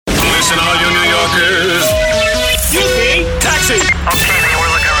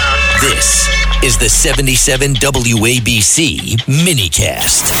This is the 77 WABC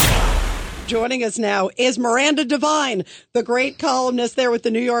minicast. Joining us now is Miranda Devine, the great columnist there with the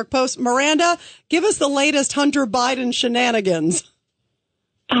New York Post. Miranda, give us the latest Hunter Biden shenanigans.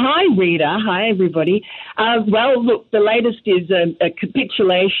 Hi, Rita. Hi, everybody. Well, look, the latest is a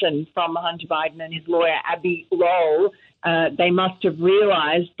capitulation from Hunter Biden and his lawyer, Abby Lowell. They must have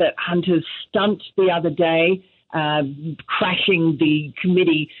realized that Hunter's stunt the other day, crashing the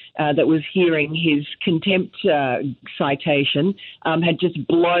committee that was hearing his contempt citation, had just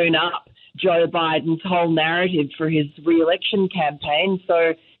blown up Joe Biden's whole narrative for his re-election campaign.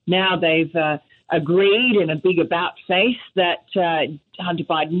 So now they've agreed in a big about face that Hunter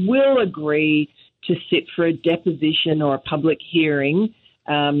Biden will agree to sit for a deposition or a public hearing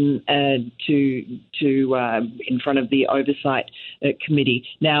in front of the Oversight Committee.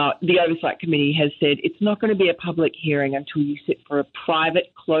 Now, the Oversight Committee has said it's not going to be a public hearing until you sit for a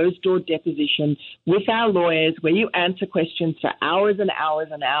private, closed-door deposition with our lawyers where you answer questions for hours and hours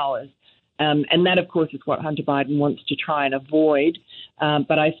and hours. And that, of course, is what Hunter Biden wants to try and avoid.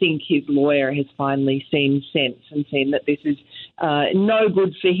 But I think his lawyer has finally seen sense and seen that this is no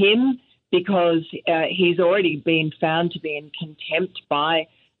good for him, because he's already been found to be in contempt by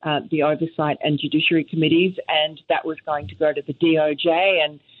the Oversight and Judiciary Committees, and that was going to go to the DOJ.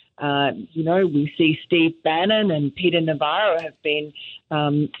 And, we see Steve Bannon and Peter Navarro have been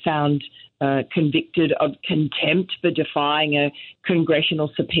found convicted of contempt for defying a congressional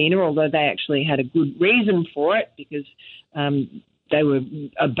subpoena, although they actually had a good reason for it, because they were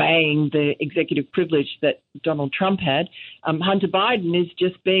obeying the executive privilege that Donald Trump had. Hunter Biden is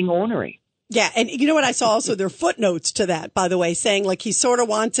just being ornery. Yeah, and you know what? I saw also their footnotes to that, by the way, saying like he sort of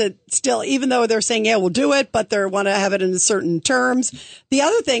wants it still, even though they're saying, yeah, we'll do it, but they want to have it in certain terms. The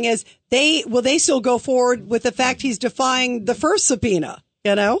other thing is, they still go forward with the fact he's defying the first subpoena,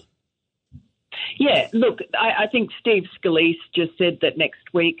 you know? Yeah, look, I think Steve Scalise just said that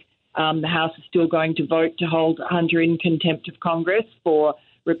next week the House is still going to vote to hold Hunter in contempt of Congress for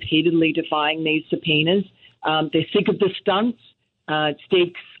repeatedly defying these subpoenas. They're sick of the stunts.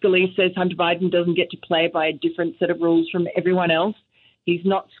 Steve Scalise says Hunter Biden doesn't get to play by a different set of rules from everyone else. He's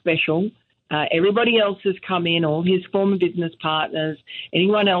not special. Everybody else has come in, all his former business partners,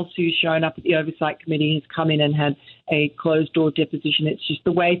 anyone else who's shown up at the Oversight Committee has come in and had a closed-door deposition. It's just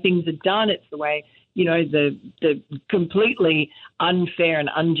the way things are done. It's the way, the completely unfair and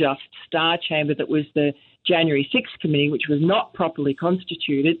unjust Star Chamber that was the January 6th committee, which was not properly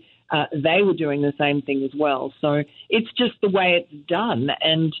constituted. They were doing the same thing as well. So it's just the way it's done.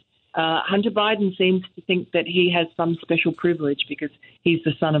 And Hunter Biden seems to think that he has some special privilege because he's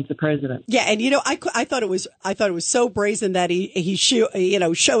the son of the president. Yeah, and I thought it was so brazen that he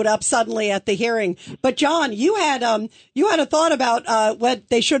showed up suddenly at the hearing. But John, you had a thought about what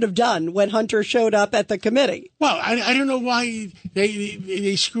they should have done when Hunter showed up at the committee. Well, I don't know why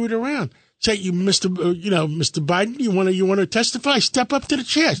they screwed around. Say, Mr. Biden, you want to testify? Step up to the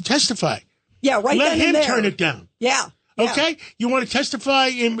chair, testify. Yeah, right. Let then him and there. turn it down. Yeah. Okay. You want to testify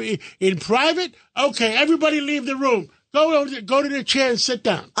in private? Okay. Everybody leave the room. Go to the chair and sit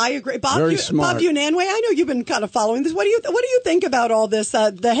down. I agree, Bob. Very smart. Bob Unanue, I know you've been kind of following this. What do you think about all this?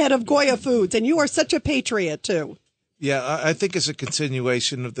 The head of Goya Foods, and you are such a patriot too. Yeah, I think it's a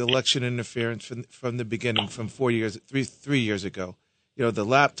continuation of the election interference from the beginning, from 3 years ago. The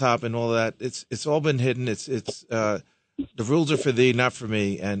laptop and all that, it's all been hidden. It's the rules are for thee, not for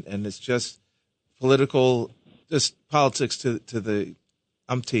me. And it's just politics to the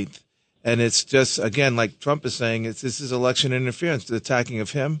umpteenth. And it's just, again, like Trump is saying, this is election interference, the attacking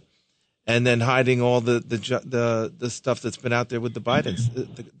of him, and then hiding all the stuff that's been out there with the Bidens,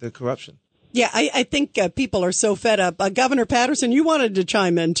 the corruption. Yeah, I think people are so fed up. Governor Patterson, you wanted to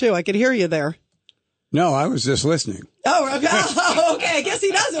chime in too. I could hear you there. No, I was just listening. Oh, okay. I guess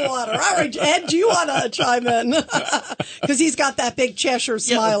he doesn't want her. All right, Ed, do you want to chime in? Because he's got that big Cheshire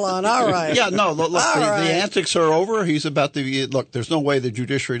smile on. All right. Yeah, no, look, the antics are over. He's about to look, there's no way the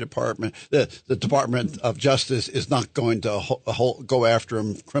Judiciary Department, the Department of Justice is not going to go after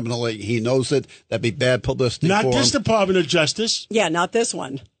him criminally. He knows it. That'd be bad publicity for him. Not this Department of Justice. Yeah, not this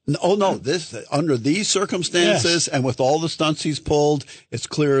one. Oh, no, this under these circumstances and with all the stunts he's pulled, it's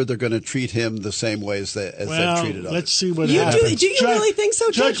clear they're going to treat him the same way as they've treated others. Let's see what happens. Do you really think so,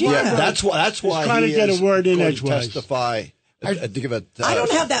 Judge? Yeah, that's why he's trying to get a word in edgewise. Testify. To give a, I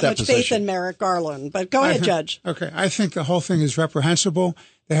don't have that much faith in Merrick Garland, but go ahead, Judge. Okay, I think the whole thing is reprehensible.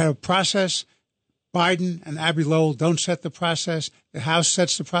 They have a process. Biden and Abby Lowell don't set the process. The House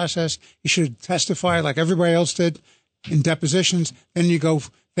sets the process. You should testify like everybody else did in depositions. Then you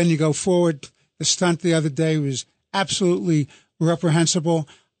go forward. The stunt the other day was absolutely reprehensible.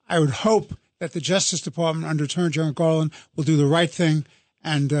 I would hope that the Justice Department under Attorney General Garland will do the right thing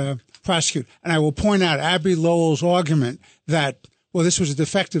and prosecute. And I will point out Abby Lowell's argument that, well, this was a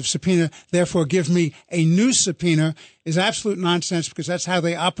defective subpoena, therefore give me a new subpoena, is absolute nonsense because that's how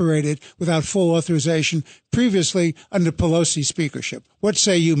they operated without full authorization previously under Pelosi's speakership. What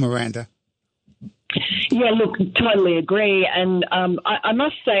say you, Miranda? Yeah, look, totally agree. And I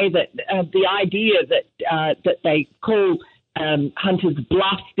must say that the idea that they call Hunter's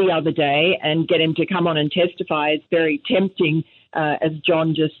bluff the other day and get him to come on and testify is very tempting, as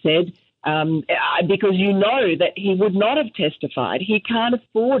John just said, because you know that he would not have testified. He can't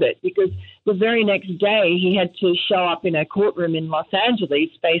afford it because the very next day he had to show up in a courtroom in Los Angeles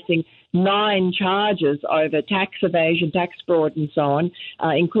facing 9 charges over tax evasion, tax fraud, and so on,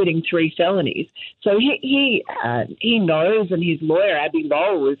 including 3 felonies. So he knows, and his lawyer, Abby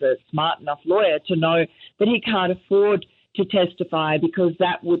Lowell, is a smart enough lawyer to know that he can't afford to testify because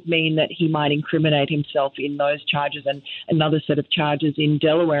that would mean that he might incriminate himself in those charges and another set of charges in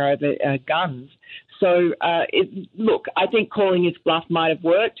Delaware over guns. So, look, I think calling his bluff might have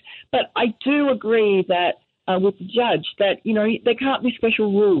worked, but I do agree that with the judge that, you know, there can't be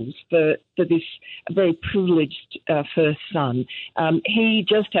special rules for this very privileged first son. He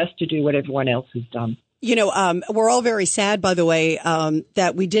just has to do what everyone else has done. You know, we're all very sad, by the way,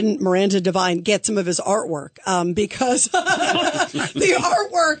 that we didn't, Miranda Devine, get some of his artwork, because the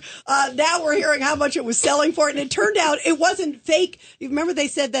artwork, now we're hearing how much it was selling for. And it turned out it wasn't fake. You remember they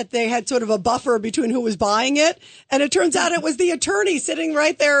said that they had sort of a buffer between who was buying it. And it turns out it was the attorney sitting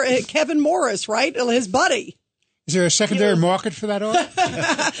right there, Kevin Morris, right? His buddy. Is there a secondary market for that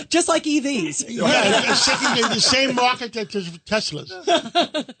art? Just like EVs. Yeah, the same market that Teslas.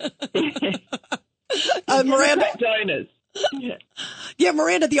 Miranda donors. Yeah,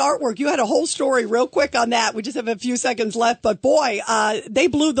 Miranda, the artwork. You had a whole story real quick on that. We just have a few seconds left, but boy, they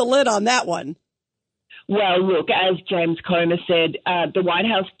blew the lid on that one. Well, look, as James Comer said, the White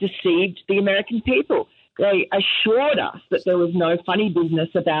House deceived the American people. They assured us that there was no funny business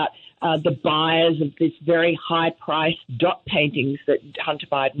about the buyers of this very high-priced dot paintings that Hunter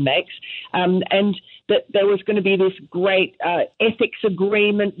Biden makes, and that there was going to be this great ethics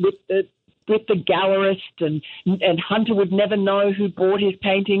agreement with the gallerist, and Hunter would never know who bought his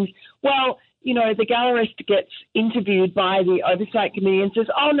paintings. Well, you know, the gallerist gets interviewed by the Oversight Committee and says,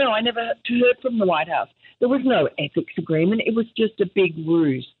 oh, no, I never heard from the White House. There was no ethics agreement. It was just a big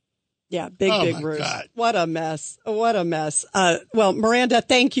ruse. Yeah, big ruse. God. What a mess. What a mess. Well, Miranda,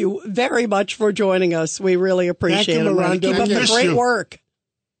 thank you very much for joining us. We really appreciate it. Miranda. Keep up the great work.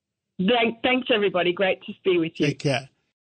 Thanks, everybody. Great to be with you. Take care.